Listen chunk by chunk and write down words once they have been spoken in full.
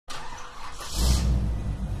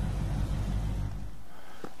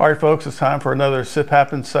All right, folks, it's time for another Sip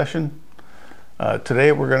Happens session.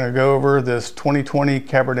 Today we're going to go over this 2020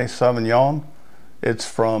 Cabernet Sauvignon. It's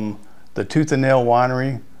from the Tooth and Nail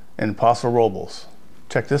Winery in Paso Robles.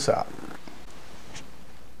 Check this out.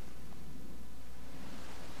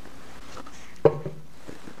 All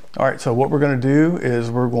right, so what we're going to do is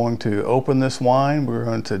we're going to open this wine, we're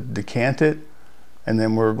going to decant it, and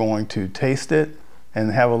then we're going to taste it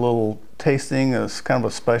and have a little tasting. It's kind of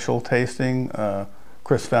a special tasting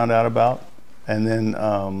Chris found out about. And then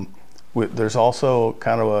there's also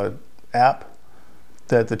kind of a app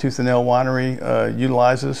that the Tooth and Nail Winery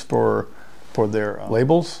utilizes for their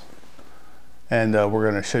labels. And we're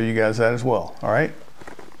going to show you guys that as well. All right,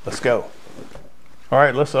 let's go. All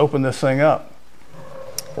right, let's open this thing up.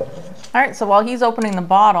 All right, so while he's opening the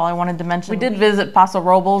bottle, I wanted to mention we did visit Paso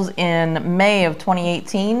Robles in May of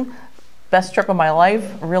 2018. Best trip of my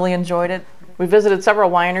life, really enjoyed it. We visited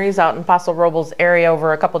several wineries out in Paso Robles area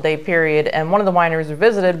over a couple-day period, and one of the wineries we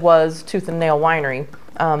visited was Tooth and Nail Winery.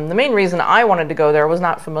 The main reason I wanted to go there, I was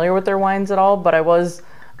not familiar with their wines at all, but I was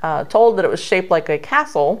told that it was shaped like a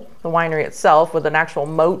castle, the winery itself, with an actual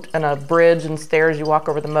moat and a bridge and stairs you walk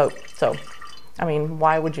over the moat. So, I mean,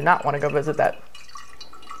 why would you not want to go visit that?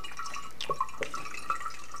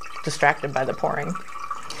 Distracted by the pouring.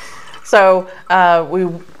 So we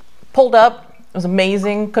pulled up. It was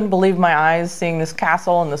amazing. Couldn't believe my eyes seeing this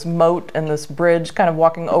castle and this moat and this bridge kind of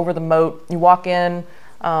walking over the moat. You walk in,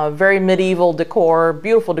 very medieval decor,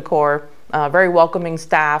 beautiful decor, very welcoming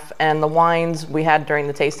staff, and the wines we had during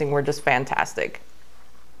the tasting were just fantastic.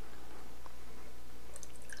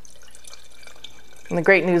 And the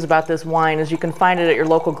great news about this wine is you can find it at your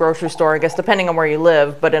local grocery store, I guess depending on where you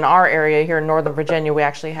live, but in our area here in Northern Virginia, we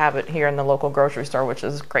actually have it here in the local grocery store, which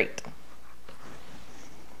is great.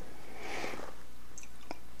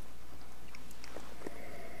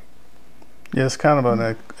 Yeah, it's kind of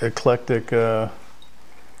an eclectic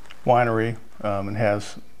winery. It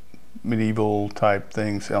has medieval type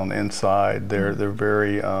things on the inside. They're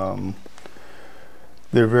very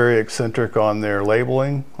eccentric on their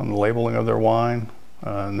labeling, on the labeling of their wine.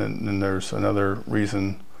 And then there's another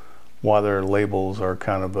reason why their labels are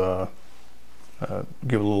kind of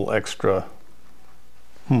give a little extra.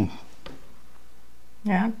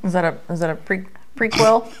 Yeah, is that a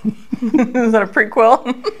prequel? Is that a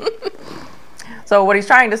prequel? So what he's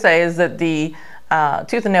trying to say is that the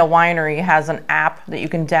Tooth and Nail Winery has an app that you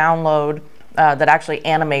can download that actually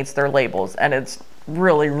animates their labels, and it's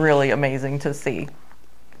really, really amazing to see.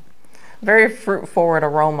 Very fruit-forward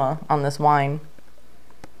aroma on this wine.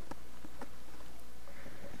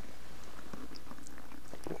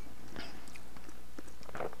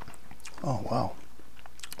 Oh, wow.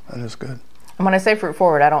 That is good. And when I say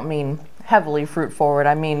fruit-forward, I don't mean heavily fruit-forward.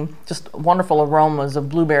 I mean just wonderful aromas of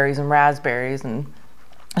blueberries and raspberries, and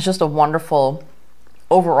it's just a wonderful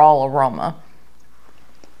overall aroma.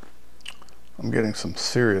 I'm getting some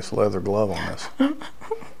serious leather glove on this. You're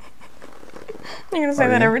going to say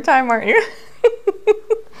that every time, aren't you?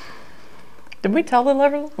 Did we tell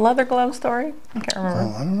the leather glove story? I can't remember.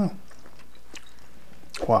 Oh, I don't know.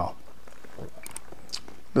 Wow.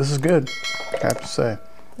 This is good, I have to say.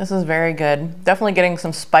 This is very good. Definitely getting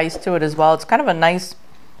some spice to it as well. It's kind of a nice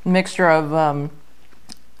mixture of,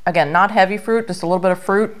 again, not heavy fruit, just a little bit of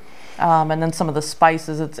fruit, and then some of the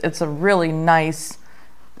spices. It's a really nice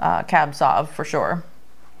Cab Sauv for sure.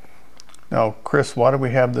 Now, Chris, why do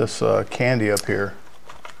we have this candy up here?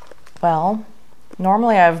 Well,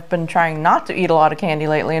 normally I've been trying not to eat a lot of candy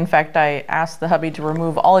lately. In fact, I asked the hubby to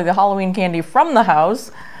remove all of the Halloween candy from the house,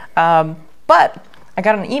 but I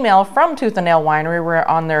got an email from Tooth and Nail Winery. We're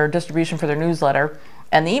on their distribution for their newsletter,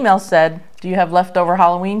 and the email said, "Do you have leftover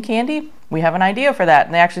Halloween candy? We have an idea for that."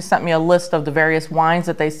 And they actually sent me a list of the various wines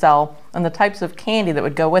that they sell and the types of candy that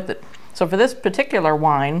would go with it. So for this particular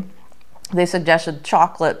wine, they suggested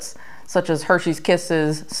chocolates such as Hershey's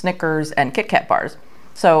Kisses, Snickers, and Kit Kat bars.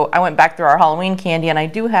 So I went back through our Halloween candy, and I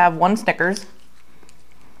do have one Snickers,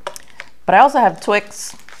 but I also have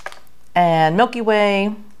Twix and Milky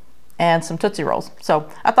Way and some Tootsie Rolls. So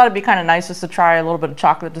I thought it'd be kind of nice just to try a little bit of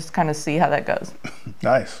chocolate, just to kind of see how that goes.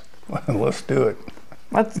 Nice. Let's do it.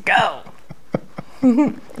 Let's go.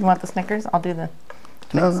 You want the Snickers? I'll do the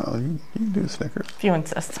Twix. No, you can do the Snickers. If you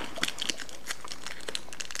insist.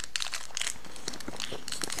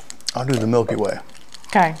 I'll do the Milky Way.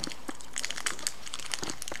 Okay.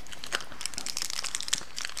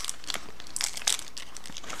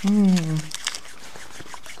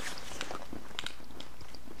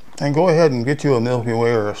 And go ahead and get you a Milky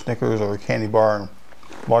Way or a Snickers or a candy bar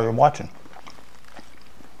while you're watching.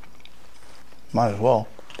 Might as well.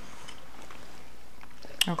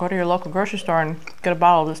 Or go to your local grocery store and get a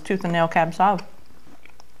bottle of this Tooth and Nail Cab Sauv.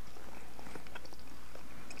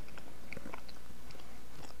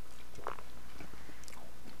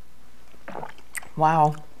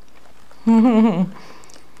 Wow. It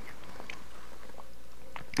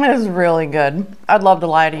is really good. I'd love to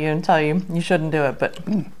lie to you and tell you you shouldn't do it, but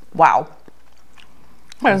wow.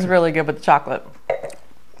 It is really good with the chocolate.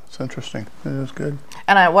 It's interesting. It is good.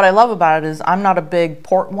 And what I love about it is I'm not a big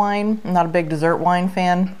port wine. I'm not a big dessert wine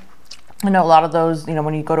fan. I know a lot of those, you know,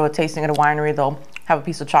 when you go to a tasting at a winery, they'll have a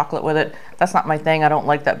piece of chocolate with it. That's not my thing. I don't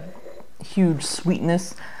like that huge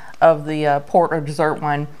sweetness of the port or dessert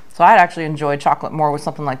wine. So I'd actually enjoy chocolate more with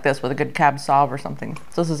something like this, with a good Cab Sauv or something.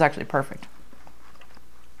 So this is actually perfect.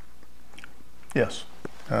 Yes,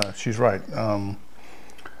 she's right. You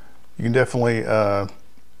can definitely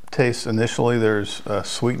taste initially there's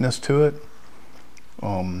sweetness to it,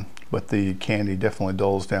 but the candy definitely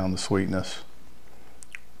dulls down the sweetness.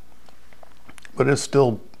 But it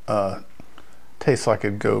still tastes like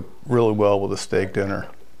it'd go really well with a steak dinner.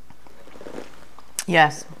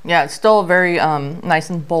 Yes, yeah, it's still a very nice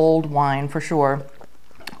and bold wine for sure.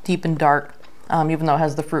 Deep and dark, even though it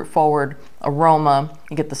has the fruit forward aroma,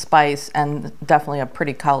 you get the spice and definitely a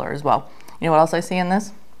pretty color as well. You know what else I see in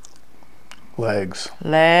this? Legs.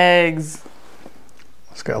 Legs.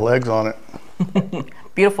 It's got legs on it.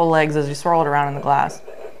 Beautiful legs as you swirl it around in the glass.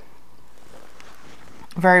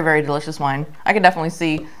 Very, very delicious wine. I could definitely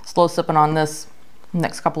see slow sipping on this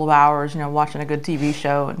next couple of hours, you know, watching a good TV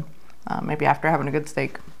show, and maybe after having a good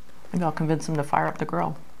steak. Maybe I'll convince him to fire up the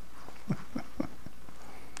grill.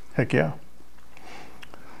 Heck yeah.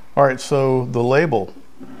 All right, so the label.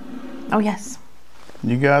 Oh, yes.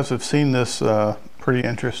 You guys have seen this pretty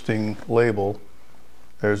interesting label.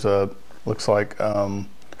 There's looks like a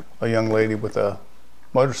young lady with a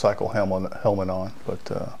motorcycle helmet on,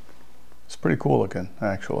 but it's pretty cool looking,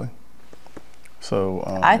 actually. So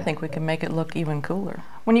I think we can make it look even cooler.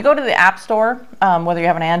 When you go to the App Store, whether you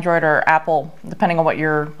have an Android or Apple, depending on what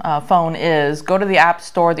your phone is, go to the App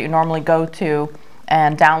Store that you normally go to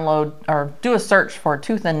and download or do a search for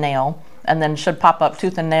Tooth and Nail, and then should pop up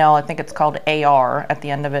Tooth and Nail. I think it's called AR at the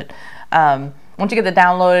end of it. Once you get it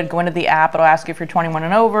downloaded, go into the app. It'll ask you if you're 21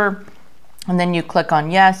 and over, and then you click on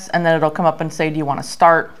yes, and then it'll come up and say, do you want to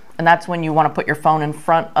start? And that's when you want to put your phone in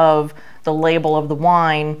front of the label of the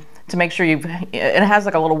wine to make sure it has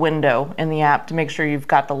like a little window in the app to make sure you've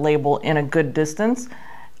got the label in a good distance.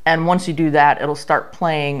 And once you do that, it'll start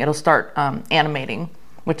playing, it'll start animating,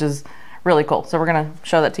 which is really cool. So we're gonna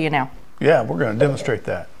show that to you now. Yeah, we're gonna demonstrate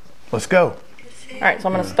that. Let's go. All right, so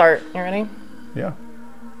I'm gonna start. You ready? Yeah.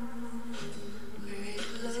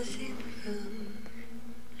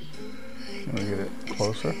 Let me get it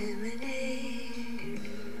closer.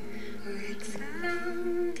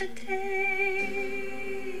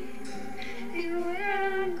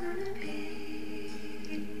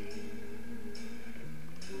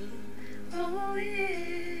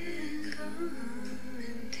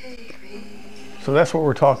 So that's what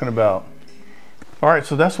we're talking about. All right,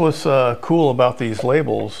 so that's what's cool about these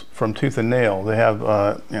labels from Tooth and Nail. They have,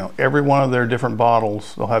 you know, every one of their different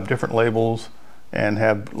bottles, they'll have different labels and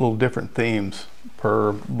have little different themes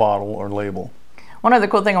per bottle or label. One other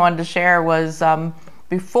cool thing I wanted to share was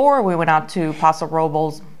before we went out to Paso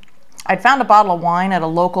Robles, I'd found a bottle of wine at a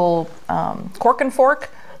local Cork and Fork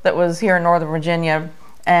that was here in Northern Virginia,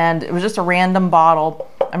 and it was just a random bottle.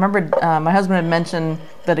 I remember my husband had mentioned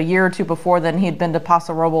that a year or two before then he had been to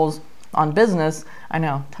Paso Robles on business. I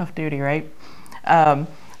know, tough duty, right?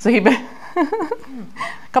 So he'd been a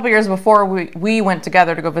couple years before we went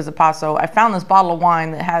together to go visit Paso. I found this bottle of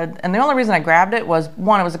wine that had, and the only reason I grabbed it was,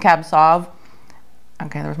 one, it was a Cab Sauv.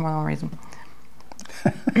 Okay, there was more than one reason.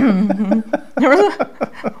 There was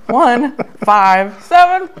 1, 5,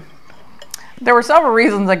 7. There were several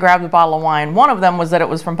reasons I grabbed the bottle of wine. One of them was that it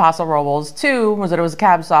was from Paso Robles. 2 was that it was a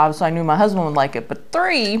Cab Sauv, so I knew my husband would like it. But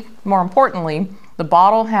 3, more importantly, the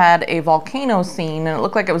bottle had a volcano scene, and it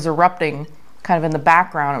looked like it was erupting kind of in the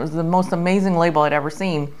background. It was the most amazing label I'd ever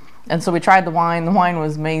seen. And so we tried the wine. The wine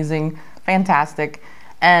was amazing, fantastic,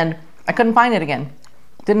 and I couldn't find it again.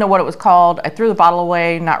 Didn't know what it was called. I threw the bottle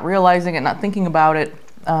away, not realizing it, not thinking about it.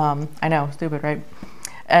 I know, stupid, right?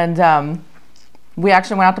 And we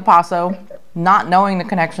actually went out to Paso, not knowing the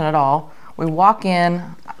connection at all. We walk in,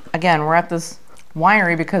 again, we're at this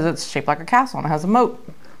winery because it's shaped like a castle and it has a moat.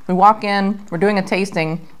 We walk in, we're doing a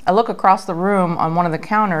tasting. I look across the room on one of the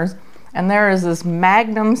counters, and there is this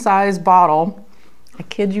magnum-sized bottle, I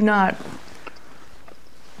kid you not,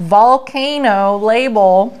 volcano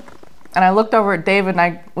label. And I looked over at David, and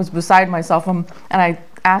I was beside myself, and I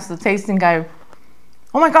asked the tasting guy,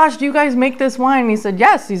 "Oh my gosh, do you guys make this wine?" And he said,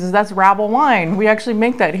 "Yes." He says, "That's Rabble wine. We actually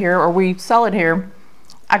make that here, or we sell it here."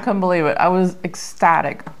 I couldn't believe it. I was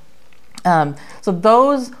ecstatic. So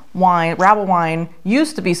those Rabble wine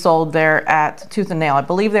used to be sold there at Tooth and Nail. I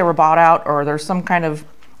believe they were bought out, or there's some kind of,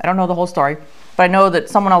 I don't know the whole story, but I know that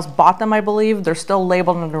someone else bought them, I believe. They're still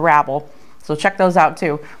labeled under Rabble, so check those out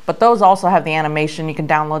too. But those also have the animation. You can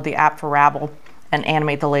download the app for Rabble and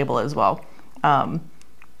animate the label as well.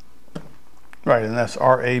 Right, and that's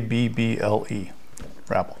R-A-B-B-L-E,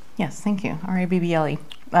 Rabble. Yes, thank you, R-A-B-B-L-E.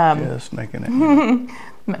 Just making it.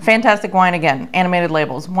 Fantastic wine again, animated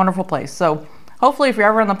labels, wonderful place. So hopefully if you're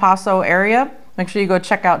ever in the Paso area, make sure you go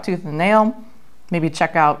check out Tooth and Nail, maybe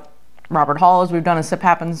check out Robert Hall, as we've done a Sip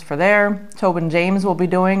Happens for there. Tobin James will be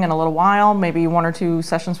doing in a little while, maybe 1 or 2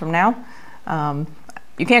 sessions from now.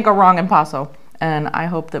 You can't go wrong in Paso, and I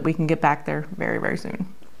hope that we can get back there very, very soon.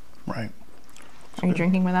 Right. Are you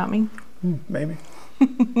drinking without me? Maybe.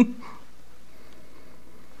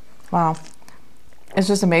 Wow. It's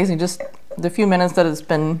just amazing. Just the few minutes that it's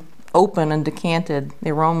been open and decanted,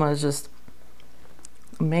 the aroma is just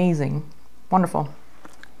amazing. Wonderful.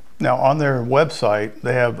 Now on their website,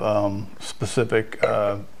 they have specific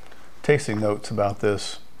tasting notes about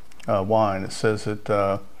this wine. It says it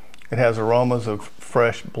has aromas of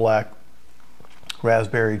fresh black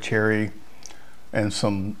raspberry, cherry, and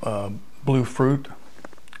some blue fruit.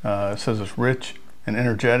 It says it's rich and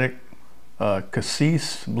energetic,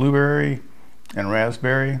 cassis, blueberry, and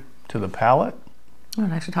raspberry to the palate. Oh,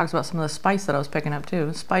 it actually talks about some of the spice that I was picking up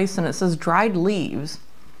too. Spice, and it says dried leaves.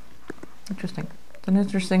 Interesting. It's an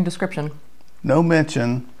interesting description. No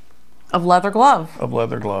mention of leather glove. Of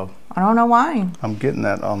leather glove. I don't know why. I'm getting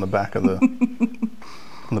that on the back of the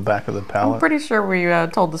on the back of the palate. I'm pretty sure we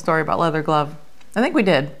told the story about leather glove. I think we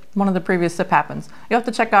did. One of the previous Sip Happens. You have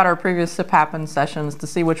to check out our previous Sip Happens sessions to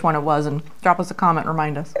see which one it was and drop us a comment,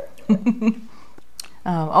 remind us.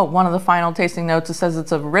 Oh, one of the final tasting notes, it says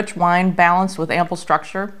it's a rich wine balanced with ample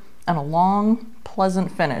structure and a long,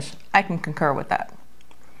 pleasant finish. I can concur with that.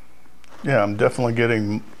 Yeah, I'm definitely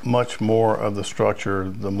getting much more of the structure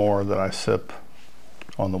the more that I sip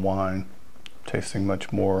on the wine. Tasting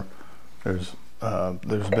much more. There's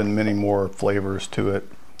been many more flavors to it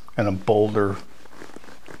and a bolder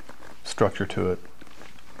structure to it.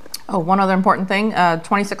 Oh, one other important thing,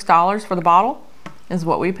 $26 for the bottle is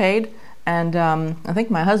what we paid. And I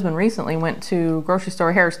think my husband recently went to grocery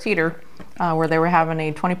store Harris Teeter where they were having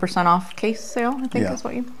a 20% off case sale, I think that's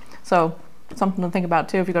what you... So something to think about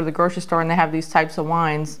too. If you go to the grocery store and they have these types of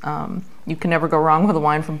wines, you can never go wrong with a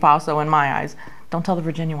wine from Paso in my eyes. Don't tell the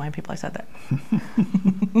Virginia wine people I said that.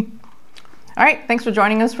 All right, thanks for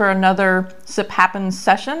joining us for another Sip Happens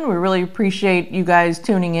session. We really appreciate you guys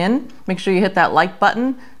tuning in. Make sure you hit that like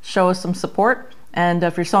button, show us some support. And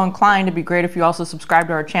if you're so inclined, it'd be great if you also subscribe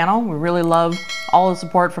to our channel. We really love all the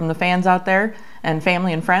support from the fans out there and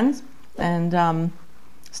family and friends. And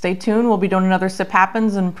stay tuned. We'll be doing another Sip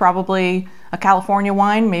Happens and probably a California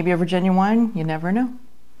wine, maybe a Virginia wine. You never know.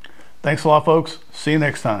 Thanks a lot, folks. See you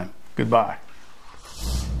next time. Goodbye.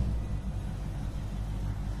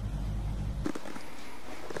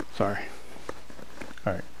 Sorry.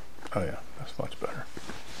 All right. Oh yeah, that's much better.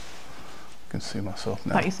 I can see myself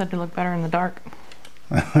now. I thought you said to look better in the dark.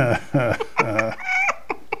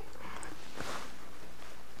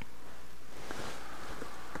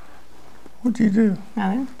 What'd you do?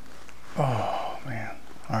 Nothing. Oh man.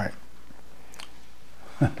 All right.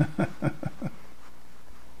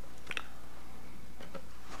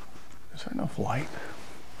 Is there enough light?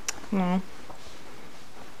 No.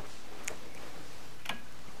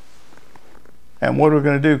 And what are we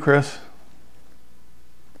going to do, Chris?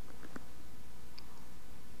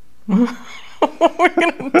 What were we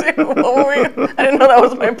going to do? I didn't know that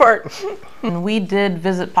was my part. And we did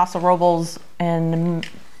visit Paso Robles and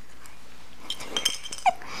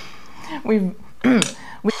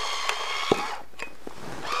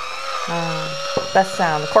best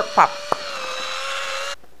sound, cork pop.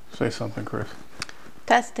 Say something, Chris.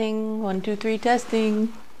 Testing, 1, 2, 3,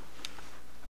 testing.